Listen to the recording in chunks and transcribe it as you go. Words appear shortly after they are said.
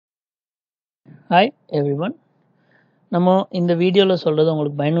Hi everyone. நம்ம இந்த வீடியோவில் சொல்கிறது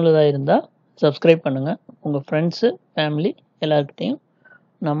உங்களுக்கு பயனுள்ளதாக இருந்தால் சப்ஸ்கிரைப் பண்ணுங்கள். உங்கள் ஃப்ரெண்ட்ஸு ஃபேமிலி எல்லாருக்கிட்டையும்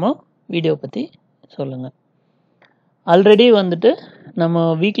நம்ம வீடியோ பற்றி சொல்லுங்கள். ஆல்ரெடி நம்ம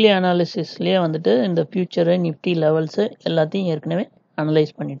வீக்லி அனாலிசிஸ்லேயே இந்த ஃபியூச்சரு நிஃப்டி லெவல்ஸு எல்லாத்தையும் ஏற்கனவே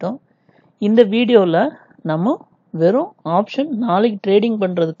அனலைஸ் பண்ணிட்டோம். இந்த வீடியோவில் நம்ம வெறும் ஆப்ஷன் நாளைக்கு ட்ரேடிங்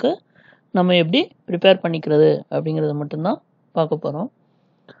பண்ணுறதுக்கு நம்ம எப்படி ப்ரிப்பேர் பண்ணிக்கிறது அப்படிங்கிறத மட்டும்தான் பார்க்க போகிறோம்.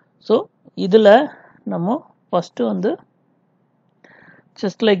 ஸோ இதில் நம்ம ஃபஸ்ட்டு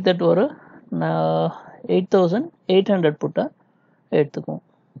ஜஸ்ட் லைக் தட் ஒரு 8800 புட்டை எடுத்துக்குவோம்.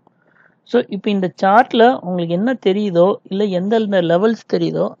 ஸோ இப்போ இந்த சார்ட்டில் உங்களுக்கு என்ன தெரியுதோ இல்லை எந்தெந்த லெவல்ஸ்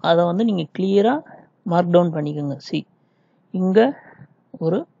தெரியுதோ அதை நீங்கள் கிளியராக மார்க் டவுன் பண்ணிக்கோங்க. இங்கே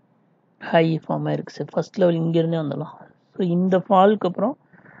ஒரு ஹை ஃபார்ம் ஆயிருக்கு சார். ஃபஸ்ட் லெவல் இங்கேருந்தே வந்துடலாம். ஸோ இந்த ஃபாலுக்கு அப்புறம்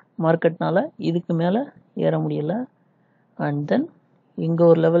மார்க்கெட்னால் இதுக்கு மேலே ஏற முடியலை. அண்ட் தென் இங்கே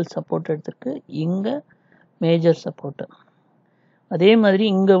ஒரு லெவல் சப்போர்ட் எடுத்திருக்கு, இங்கே மேஜர் சப்போர்ட்டு. அதே மாதிரி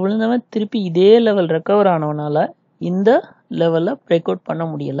இங்கே விழுந்தவன் திருப்பி இதே லெவல் ரெக்கவர் ஆனவனால இந்த லெவலில் பிரேக் அவுட் பண்ண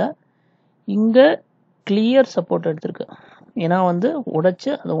முடியலை. இங்கே கிளியர் சப்போர்ட் எடுத்திருக்கு, ஏன்னா உடைச்சு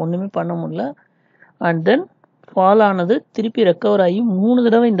அதை ஒன்றுமே பண்ண முடியல. அண்ட் தென் ஃபால் ஆனது திருப்பி ரெக்கவர் ஆகி 3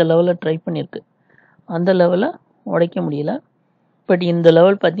 தடவை இந்த லெவலில் ட்ரை பண்ணியிருக்கு, அந்த லெவலை உடைக்க முடியல. பட் இந்த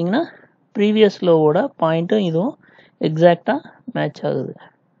லெவல் பார்த்தீங்கன்னா ப்ரீவியஸ் லோவோட பாயிண்ட்டும் இதுவும் எக்ஸாக்டாக மேட்ச் ஆகுது.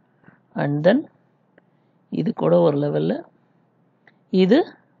 அண்ட் தென் இது கூட ஒரு லெவலில், இது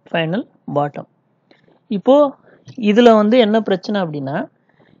ஃபைனல் பாட்டம். இப்போது இதில் என்ன பிரச்சனை அப்படின்னா,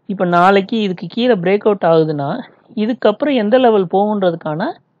 இப்போ நாளைக்கு இதுக்கு கீழே பிரேக் அவுட் ஆகுதுன்னா இதுக்கப்புறம் எந்த லெவல்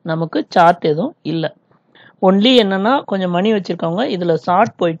போகுன்றதுக்கான நமக்கு சார்ட் எதுவும் இல்லை. ஒன்லி என்னென்னா கொஞ்சம் மணி வச்சுருக்கவங்க இதில்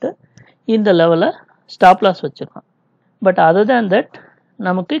ஷார்ட் போயிட்டு இந்த லெவலை ஸ்டாப் லாஸ் வச்சுருக்கான். பட் அதர் தேன் தட்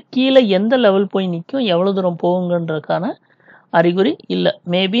நமக்கு கீழே எந்த லெவல் போய் நிற்கும், எவ்வளோ தூரம் போகுங்கன்றதுக்கான அறிகுறி இல்லை.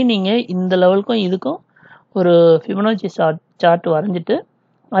 மேபி நீங்கள் இந்த லெவலுக்கும் இதுக்கும் ஒரு ஃபிபனாச்சி சார்ட் வரைஞ்சிட்டு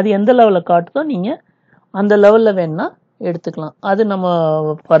அது எந்த லெவலில் காட்டுதோ நீங்கள் அந்த லெவலில் வேணுன்னா எடுத்துக்கலாம். அது நம்ம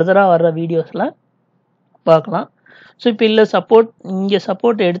ஃபர்தராக வர்ற வீடியோஸில் பார்க்கலாம். ஸோ இப்போ இல்லை சப்போர்ட் இங்கே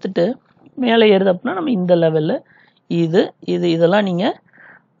சப்போர்ட் எடுத்துகிட்டு மேலே ஏறுது அப்படின்னா நம்ம இந்த லெவலில் இதெல்லாம் நீங்கள்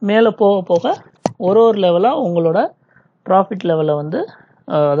மேலே போக போக ஒரு லெவலாக உங்களோட ப்ராஃபிட் லெவலை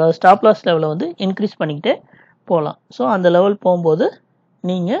அதாவது ஸ்டாப் லாஸ் லெவலை இன்க்ரீஸ் பண்ணிக்கிட்டே போகலாம். ஸோ அந்த லெவல் போகும்போது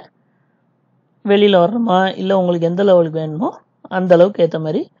நீங்கள் வெளியில் வரணுமா இல்லை உங்களுக்கு எந்த லெவலுக்கு வேணுமோ அந்த அளவுக்கு ஏற்ற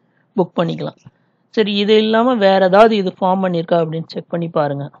மாதிரி புக் பண்ணிக்கலாம். சரி, இது இல்லாமல் வேறு ஏதாவது இது ஃபார்ம் பண்ணியிருக்கா அப்படின்னு செக் பண்ணி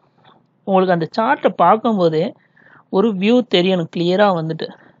பாருங்கள். உங்களுக்கு அந்த சார்ட்டை பார்க்கும்போதே ஒரு வியூ தெரியணும் கிளியராக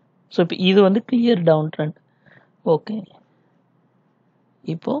ஸோ இப்போ இது கிளியர் டவுன் ட்ரெண்ட். ஓகே,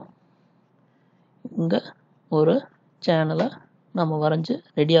 இப்போது இங்கே ஒரு சேனலை நம்ம வரைஞ்சி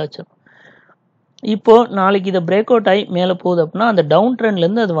ரெடியாக வச்சிடணும். இப்போது நாளைக்கு இதை பிரேக் அவுட் ஆகி மேலே போகுது அப்படின்னா அந்த டவுன்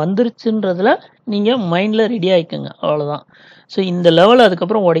ட்ரெண்ட்லேருந்து அது வந்துருச்சுன்றதில் நீங்கள் மைண்டில் ரெடி ஆகிக்கோங்க, அவ்வளோதான். ஸோ இந்த லெவல்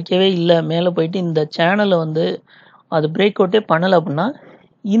அதுக்கப்புறம் உடைக்கவே இல்லை, மேலே போயிட்டு இந்த சேனலை அது பிரேக் அவுட்டே பண்ணலை அப்படின்னா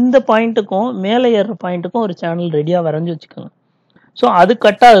இந்த பாயிண்ட்டுக்கும் மேலே ஏறுற பாயிண்ட்டுக்கும் ஒரு சேனல் ரெடியாக வரைஞ்சி வச்சுக்கோங்க. ஸோ அது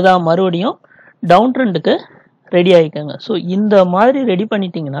கட் ஆகுதா மறுபடியும் டவுன் ட்ரெண்டுக்கு ரெடி ஆகிக்கோங்க. ஸோ இந்த மாதிரி ரெடி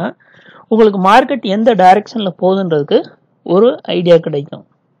பண்ணிட்டீங்கன்னா உங்களுக்கு மார்க்கெட் எந்த டைரெக்ஷனில் போகுதுன்றதுக்கு ஒரு ஐடியா கிடைக்கும்.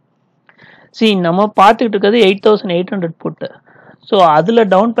 நம்ம பார்த்துக்கிட்டு இருக்கிறது 8800 புட்டு. ஸோ அதில்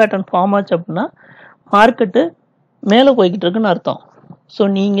டவுன் பேட்டர்ன் ஃபார்ம் ஆச்சு அப்படின்னா மார்க்கெட்டு மேலே போய்கிட்டு இருக்குன்னு அர்த்தம். ஸோ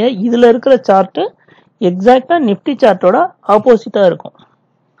நீங்கள் இதில் இருக்கிற சார்ட்டு எக்ஸாக்டாக நிஃப்டி சார்ட்டோட ஆப்போசிட்டாக இருக்கும்.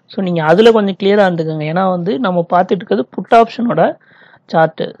 ஸோ நீங்கள் அதில் கொஞ்சம் கிளியராக இருந்துக்கோங்க, ஏன்னா நம்ம பார்த்துட்டு இருக்கிறது புட் ஆப்ஷனோட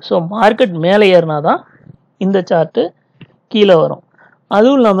சார்ட்டு. ஸோ மார்க்கெட் மேலே ஏறினா தான் இந்த சார்ட்டு கீழே வரும்.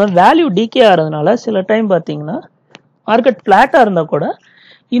 அதுவும் இல்லாமல் வேல்யூ டிகே ஆகிறதுனால சில டைம் பார்த்தீங்கன்னா மார்க்கெட் ஃப்ளாட்டாக இருந்தால் கூட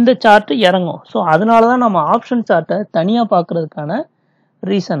இந்த சார்ட்டு இறங்கும். ஸோ அதனால தான் நம்ம ஆப்ஷன் சார்ட்டை தனியாக பார்க்குறதுக்கான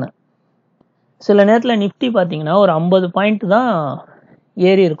ரீசனு. சில நேரத்தில் நிஃப்டி பார்த்தீங்கன்னா ஒரு 50 பாயிண்ட் தான்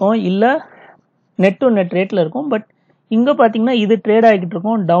ஏறி இருக்கும், இல்லை நெட் டு நெட் ரேட்டில் இருக்கும். பட் இங்கே பார்த்தீங்கன்னா இது ட்ரேட் ஆகிக்கிட்டு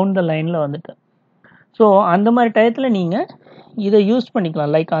இருக்கும் டவுன் த லைனில் ஸோ அந்த மாதிரி டயத்தில் நீங்கள் இதை யூஸ்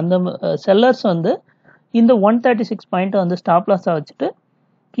பண்ணிக்கலாம். லைக் அந்த செல்லர்ஸ் இந்த 136 பாயிண்ட்டை ஸ்டாப் லாஸாக வச்சுட்டு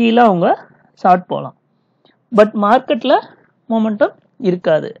கீழே அவங்க ஷார்ட் போகலாம். பட் மார்க்கெட்டில் மொமெண்டம்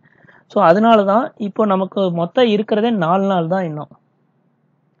இருக்காது. ஸோ அதனால தான் இப்போ நமக்கு மொத்தம் இருக்கிறதே 4 நாள் தான் இன்னும்.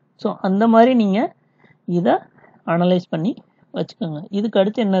 ஸோ அந்த மாதிரி நீங்கள் இதை அனலைஸ் பண்ணி வச்சுக்கோங்க. இதுக்கு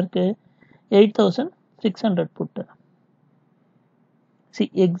அடுத்து என்ன இருக்குது, 8600 புட்டு.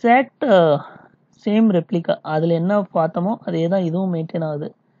 எக்ஸாக்ட் சேம் ரெப்ளிகா, அதில் என்ன பார்த்தோமோ அதே தான் இதுவும் மெயின்டைன் ஆகுது.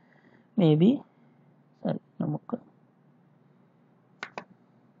 மேபி சரி, நமக்கு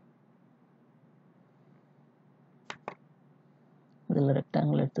இதில்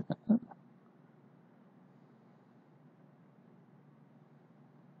ரெக்டாங்கிள் எடுத்துக்கோங்க.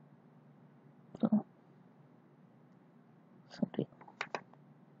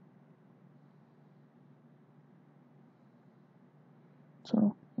 ஸோ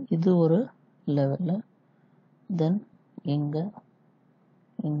இது ஒரு லெவலில், தென் இங்கே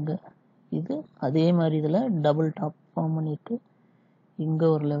இங்கே இது அதே மாதிரி இதில் டபுள் டாப் ஃபார்ம் பண்ணியிருக்கு, இங்கே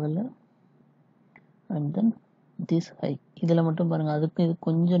ஒரு லெவலில், அண்ட் தென் திஸ் ஹை. இதில் மட்டும் பாருங்கள், அதுக்கு இது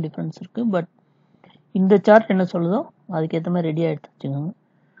கொஞ்சம் டிஃப்ரென்ஸ் இருக்குது. பட் இந்த சார்ட் என்ன சொல்லுதோ அதுக்கேற்ற மாதிரி ரெடியாக எடுத்து வச்சுக்கோங்க.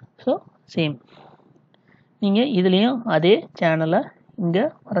 ஸோ சேம் நீங்கள் இதுலேயும் அதே சேனலை இங்கே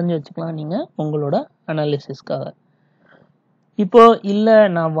வரைஞ்சி வச்சுக்கலாம் நீங்கள் உங்களோட அனாலிசிஸ்க்காக. இப்போ இல்லை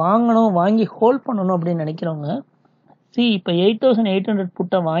நான் வாங்கணும், வாங்கி ஹோல்ட் பண்ணணும் அப்படின்னு நினைக்கிறவங்க, இப்போ 8800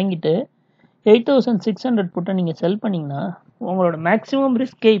 புட்டை வாங்கிட்டு 8600 புட்டை நீங்கள் செல் பண்ணிங்கன்னா உங்களோட மேக்ஸிமம்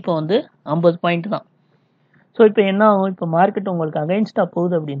ரிஸ்கே இப்போ வந்து 50 பாயிண்ட் தான். ஸோ இப்போ என்ன ஆகும், இப்போ மார்க்கெட் உங்களுக்கு அகைன்ஸ்டாக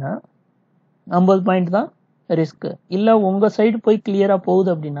போகுது அப்படின்னா 50 பாயிண்ட் தான் ரிஸ்க்கு. இல்லை உங்கள் சைடு போய் கிளியராக போகுது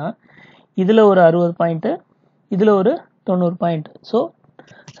அப்படின்னா இதில் ஒரு 60 பாயிண்ட்டு, இதில் ஒரு 90 பாயிண்ட், ஸோ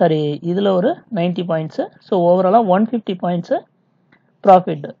சாரி இதில் ஒரு 90 பாயிண்ட்ஸு. ஸோ ஓவராலாக 150 points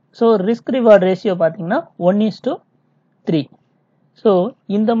profit. So risk reward ratio பார்த்தீங்கன்னா 1:3. ஸோ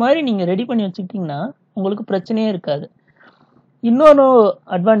இந்த மாதிரி நீங்கள் ரெடி பண்ணி வச்சுக்கிட்டிங்கன்னா உங்களுக்கு பிரச்சனையே இருக்காது. இன்னொரு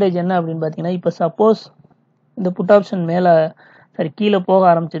அட்வான்டேஜ் என்ன அப்படின்னு பார்த்தீங்கன்னா, இப்போ சப்போஸ் இந்த புட் ஆப்ஷன் மேலே கீழே போக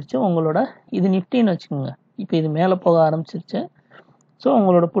ஆரம்பிச்சிருச்சு, உங்களோட இது நிஃப்டின்னு வச்சுக்கோங்க, இப்போ இது மேலே போக ஆரம்பிச்சிருச்சு, ஸோ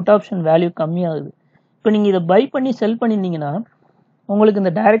உங்களோட புட் ஆப்ஷன் வேல்யூ கம்மியாகுது. இப்போ நீங்கள் இதை பை பண்ணி செல் பண்ணியிருந்தீங்கன்னா உங்களுக்கு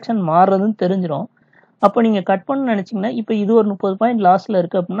இந்த டைரெக்ஷன் மாறுறதுன்னு தெரிஞ்சிடும். அப்போ நீங்கள் கட் பண்ணணும்னு நினச்சிங்கன்னா, இப்போ இது ஒரு 30 பாயிண்ட் லாஸில்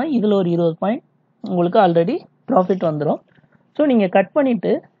இருக்குது அப்படின்னா இதில் ஒரு 20 பாயிண்ட் உங்களுக்கு ஆல்ரெடி ப்ராஃபிட் வந்துடும். ஸோ நீங்கள் கட்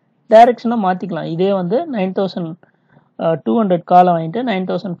பண்ணிவிட்டு டைரெக்ஷனை மாற்றிக்கலாம். இதே வந்து 9200 காலை வாங்கிட்டு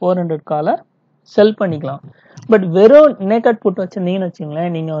 9400 காலை செல் பண்ணிக்கலாம். பட் வெறும் நேக்கட் புட் வச்சுருந்தீங்கன்னு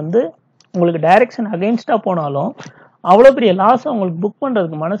வச்சுங்களேன், நீங்கள் வந்து உங்களுக்கு டைரெக்ஷன் அகைன்ஸ்டாக போனாலும் அவ்வளோ பெரிய லாஸை உங்களுக்கு புக்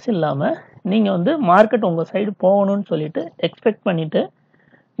பண்ணுறதுக்கு மனசு இல்லாமல் நீங்கள் வந்து மார்க்கெட் உங்கள் சைடு போகணும்னு சொல்லிட்டு எக்ஸ்பெக்ட் பண்ணிவிட்டு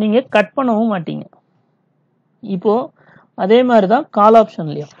நீங்கள் கட் பண்ணவும் மாட்டீங்க. இப்போது அதே மாதிரி தான் கால்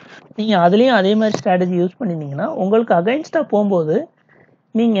ஆப்ஷன்லையும் நீங்கள் அதுலேயும் அதே மாதிரி ஸ்ட்ராட்டஜி யூஸ் பண்ணியிருந்தீங்கன்னா உங்களுக்கு அகைன்ஸ்டாக போகும்போது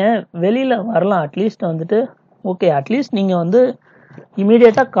நீங்கள் வெளியில் வரலாம். அட்லீஸ்ட் வந்துட்டு ஓகே, அட்லீஸ்ட் நீங்கள் வந்து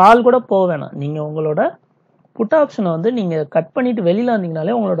இமீடியட்டாக கால் கூட போக வேணாம், நீங்கள் உங்களோட புட் ஆப்ஷனை வந்து நீங்கள் கட் பண்ணிவிட்டு வெளியில்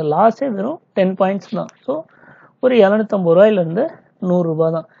வந்தீங்கனாலே உங்களோட லாஸே வெறும் 10 பாயிண்ட்ஸ் தான். ஸோ ஒரு 750 ரூபாயிலேருந்து 100 ரூபா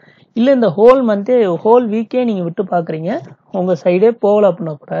தான். இல்லை இந்த ஹோல் மந்த்தே ஹோல் வீக்கே நீங்கள் விட்டு பார்க்குறீங்க, உங்கள் சைடே போகல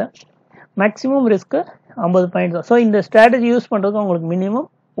அப்படின்னா கூட மேக்ஸிமம் ரிஸ்க்கு 50 பாயிண்ட் தான். ஸோ இந்த ஸ்ட்ராட்டஜி யூஸ் பண்ணுறதுக்கு உங்களுக்கு மினிமம்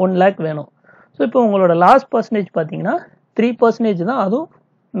 1 lakh வேணும். ஸோ இப்போ உங்களோட லாஸ் பர்சன்டேஜ் பார்த்தீங்கன்னா 3% தான், அதுவும்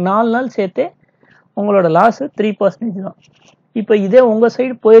 4 நாள் சேர்த்தே உங்களோட லாஸு 3% தான். இப்போ இதே உங்கள்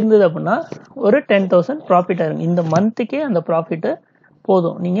சைடு போயிருந்தது அப்படின்னா ஒரு 10,000 ப்ராஃபிட் ஆகும். இந்த மந்த்துக்கே அந்த ப்ராஃபிட்டு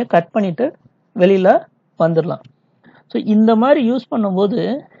போதும், நீங்கள் கட் பண்ணிவிட்டு வெளியில் வந்துடலாம். ஸோ இந்த மாதிரி யூஸ் பண்ணும்போது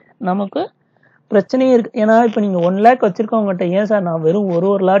நமக்கு பிரச்சனையே இருக்குது. ஏன்னா இப்போ நீங்கள் 1 lakh வச்சுருக்கவங்ககிட்ட ஏன் சார் நான் வெறும்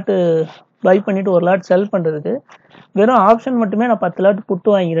ஒரு லாட்டு பை பண்ணிவிட்டு ஒரு லாட் செல் பண்ணுறதுக்கு வெறும் ஆப்ஷன் மட்டுமே நான் 10 லாட் புட்டு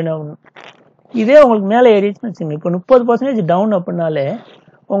வாங்கிடுறேன் அப்படின்னு. இதே உங்களுக்கு மேலே ஏறிச்சுன்னு வச்சுங்க, இப்போ 30% டவுன் அப்படின்னாலே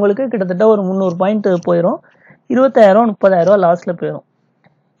உங்களுக்கு கிட்டத்தட்ட ஒரு 300 பாயிண்ட் போயிடும், 20,000-30,000 லாஸில் போயிடும்.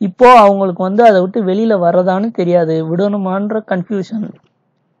 இப்போது அவங்களுக்கு வந்து அதை விட்டு வெளியில் வர்றதான்னு தெரியாது, விடணுமான்ற கன்ஃபியூஷன்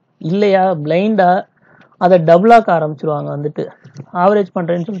இல்லையா, பிளைண்டாக அதை டபுளாக்க ஆரம்பிச்சிருவாங்க. வந்துட்டு ஆவரேஜ்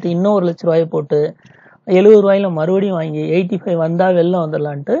பண்ணுறேன்னு சொல்லிட்டு இன்னும் 1 லட்ச ரூபாயை போட்டு 70 ரூபாயில் மறுபடியும் வாங்கி 85 வந்தால் வெளில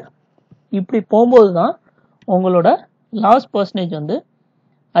வந்துடலான்ட்டு இப்படி போகும்போது தான் உங்களோட லாஸ் பர்சன்டேஜ் வந்து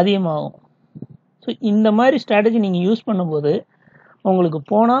அதிகமாகும். ஸோ இந்த மாதிரி ஸ்ட்ராட்டஜி நீங்கள் யூஸ் பண்ணும்போது உங்களுக்கு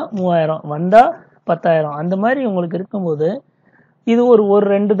போனால் 3000 வந்தால் 10,000 அந்த மாதிரி உங்களுக்கு இருக்கும்போது இது ஒரு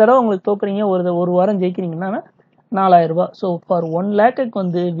 2 தடவை உங்களுக்கு தோக்குறீங்க, ஒரு வாரம் ஜெயிக்கிறீங்கன்னா 4,000 ரூபாய். ஸோ ஃபார் 1 lakhக்கு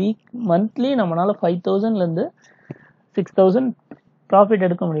வந்து மந்த்லி நம்மளால் 5,000லேருந்து 6,000 ப்ராஃபிட்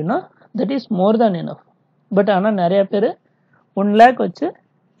எடுக்க முடியும்னா that is more than enough. But ஆனால் நிறைய பேர் 1 lakh வச்சு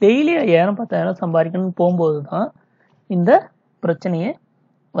டெய்லி 5,000-10,000 சம்பாதிக்கணும்னு போகும்போது தான் இந்த பிரச்சனையே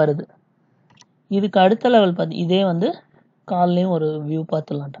வருது. இதுக்கு அடுத்த லெவல் பார்த்து இதே வந்து கால்லையும் ஒரு வியூ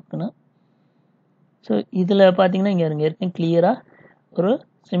பார்த்துடலாம் டக்குன்னு. ஸோ இதில் பார்த்தீங்கன்னா இங்கே ஏற்கனவே கிளியராக ஒரு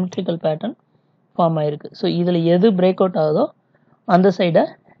சிமெட்ரிக்கல் பேட்டர்ன் ஃபார்ம் ஆகிருக்கு. ஸோ இதில் எது பிரேக் அவுட் ஆகுதோ அந்த சைடை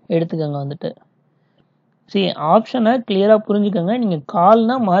எடுத்துக்கோங்க. வந்துட்டு சரி, ஆப்ஷனை கிளியராக புரிஞ்சுக்கோங்க. நீங்கள்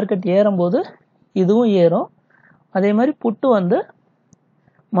கால்னால் மார்க்கெட் ஏறும்போது இதுவும் ஏறும், அதே மாதிரி புட்டு வந்து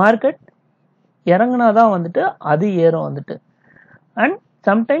மார்க்கெட் இறங்குனா தான் வந்துட்டு அது ஏறும் வந்துட்டு. அண்ட்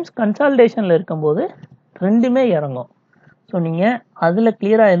சம்டைம்ஸ் கன்சால்டேஷனில் இருக்கும்போது ரெண்டுமே இறங்கும். ஸோ நீங்கள் அதில்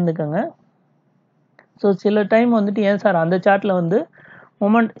கிளியராக இருந்துக்கோங்க. ஸோ சில டைம் வந்துட்டு ஏன் சார் அந்த சார்ட்டில் வந்து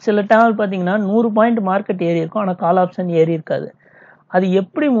மொமெண்ட் சில டைம் பார்த்தீங்கன்னா 100 பாயிண்ட் மார்க்கெட் ஏறி இருக்கும், ஆனால் கால் ஆப்ஷன் ஏறி இருக்காது. அது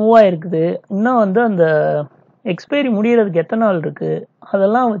எப்படி மூவ் ஆகிருக்குது, இன்னும் வந்து அந்த எக்ஸ்பைரி முடிகிறதுக்கு எத்தனை நாள் இருக்குது,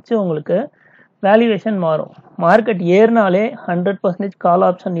 அதெல்லாம் வச்சு உங்களுக்கு வேல்யூவேஷன் மாறும். மார்க்கெட் ஏறினாலே 100% கால்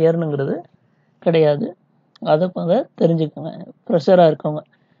ஆப்ஷன் ஏறணுங்கிறது கிடையாது. அதை தெரிஞ்சுக்கோங்க. ஃப்ரெஷராக இருக்கவங்க,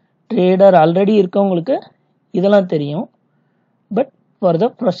 ட்ரேடர் ஆல்ரெடி இருக்கவங்களுக்கு இதெல்லாம் தெரியும். பட் ஃபார் த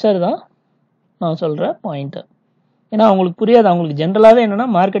ஃப்ரெஷர் தான் நான் சொல்கிற பாயிண்ட்டு. ஏன்னா அவங்களுக்கு புரியாது. அவங்களுக்கு ஜென்ரலாகவே என்னென்னா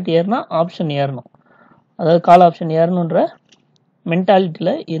மார்க்கெட் ஏறினா ஆப்ஷன் ஏறணும், அதாவது கால் ஆப்ஷன் ஏறணுன்ற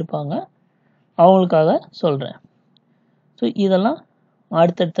மென்டாலிட்டியில் இருப்பாங்க. அவங்களுக்காக சொல்கிறேன். ஸோ இதெல்லாம்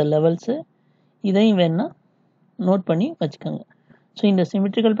அடுத்தடுத்த லெவல்ஸு, இதையும் வேணா நோட் பண்ணி வச்சுக்கோங்க. ஸோ இந்த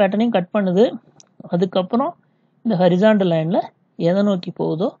சிமெட்ரிக்கல் பேட்டர்னையும் கட் பண்ணுது. அதுக்கப்புறம் இந்த ஹரிசாண்டல் லைனில் எதை நோக்கி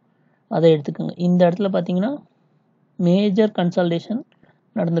போகுதோ அதை எடுத்துக்கோங்க. இந்த இடத்துல பார்த்தீங்கன்னா மேஜர் கன்சல்டேஷன்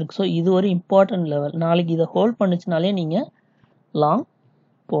நடந்திருக்கு. ஸோ இது ஒரு இம்பார்ட்டன்ட் லெவல். நாளைக்கு இதை ஹோல்ட் பண்ணிச்சுனாலே நீங்கள் லாங்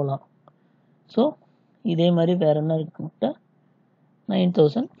போகலாம். ஸோ இதே மாதிரி வேறு என்ன இருக்குன்ட்டு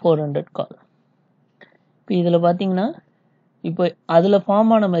 9400 கால். இப்போ இதில் பார்த்தீங்கன்னா இப்போ அதில்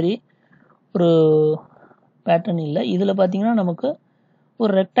ஃபார்ம் ஆன மாதிரி ஒரு பேட்டர்ன் இல்லை. இதில் பார்த்தீங்கன்னா நமக்கு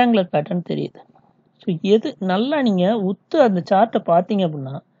ஒரு ரெக்டாங்குலர் பேட்டர்ன் தெரியுது. ஸோ எது நல்லா நீங்கள் உத்து அந்த சார்ட்டை பார்த்தீங்க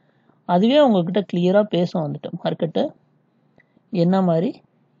அப்படின்னா அதுவே உங்ககிட்ட கிளியராக பேசும். வந்துட்டு மார்க்கெட்டு என்ன மாதிரி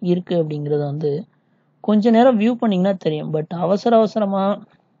இருக்குது அப்படிங்கிறத வந்து கொஞ்ச நேரம் வியூ பண்ணிங்கன்னா தெரியும். பட் அவசரமாக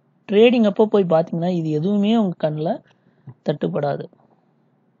ட்ரேடிங் அப்போ போய் பார்த்தீங்கன்னா இது எதுவுமே உங்கள் கண்ணில் தட்டுப்படாது.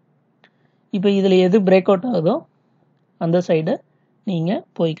 இப்போ இதில் எது பிரேக் அவுட் ஆகுதோ அந்த சைடு நீங்கள்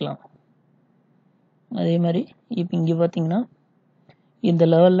போய்க்கலாம். அதே மாதிரி இப்போ இங்கே பார்த்தீங்கன்னா இந்த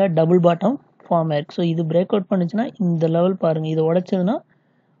லெவலில் டபுள் பாட்டம் ஃபார்ம் ஆயிருக்கு. ஸோ இது பிரேக் அவுட் பண்ணுச்சுன்னா இந்த லெவல் பாருங்கள், இதை உடைச்சதுன்னா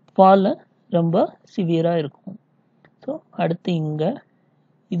ஃபாலில் ரொம்ப சிவியராக இருக்கும். ஸோ அடுத்து இங்கே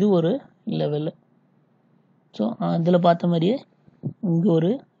இது ஒரு லெவலு. ஸோ அதில் பார்த்த மாதிரியே இங்கே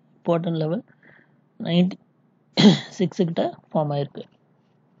ஒரு இம்பார்ட்டன்ட் லெவல் 96 கிட்ட ஃபார்ம் ஆயிருக்கு.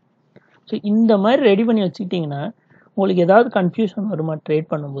 ஸோ இந்த மாதிரி ரெடி பண்ணி வச்சுக்கிட்டிங்கன்னா உங்களுக்கு ஏதாவது கன்ஃபியூஷன் வருமா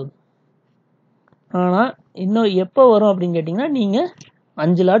ட்ரேட் பண்ணும்போது? ஆனால் இன்னும் எப்போ வரும் அப்படின்னு கேட்டிங்கன்னா நீங்கள்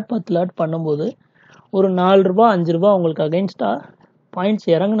 5 லாட் 10 லாட் பண்ணும்போது ஒரு 4 ரூபா 5 ரூபா உங்களுக்கு அகைன்ஸ்டாக பாயிண்ட்ஸ்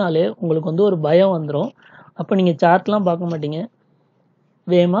இறங்கினாலே உங்களுக்கு வந்து ஒரு பயம் வந்துடும். அப்போ நீங்கள் சார்ட்லாம் பார்க்க மாட்டீங்க,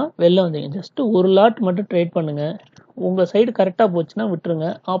 வேகமாக வெளில வந்தீங்க. ஜஸ்ட்டு ஒரு லாட் மட்டும் ட்ரேட் பண்ணுங்கள். உங்கள் சைடு கரெக்டாக போச்சுன்னா விட்டுருங்க.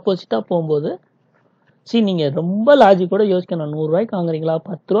 ஆப்போசிட்டாக போகும்போது நீங்கள் ரொம்ப லாஜிக்கோட யோசிக்கணும். 100 ரூபாய்க்கு வாங்குறீங்களா,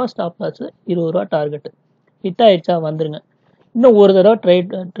 10 ரூபா ஸ்டாப் லாஸ், 20 ரூபா டார்கெட்டு, ஹிட் ஆயிடுச்சா வந்துருங்க. இன்னும் ஒரு தடவை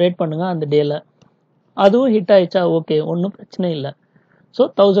ட்ரேட் பண்ணுங்கள் அந்த டேயில். அதுவும் ஹிட் ஆயிடுச்சா ஓகே, ஒன்றும் பிரச்சனை இல்லை. ஸோ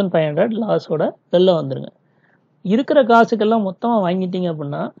 1500 லாஸோட வெளில வந்துடுங்க. இருக்கிற காசுக்கெல்லாம் மொத்தமாக வாங்கிட்டீங்க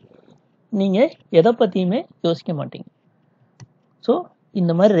அப்படின்னா நீங்கள் எதை பற்றியுமே யோசிக்க மாட்டீங்க. ஸோ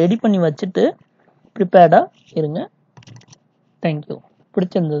இந்த மாதிரி ரெடி பண்ணி வச்சுட்டு ப்ரிப்பேர்டாக இருங்க. தேங்க்யூ.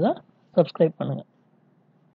 பிடிச்சிருந்ததா சப்ஸ்கிரைப் பண்ணுங்கள்.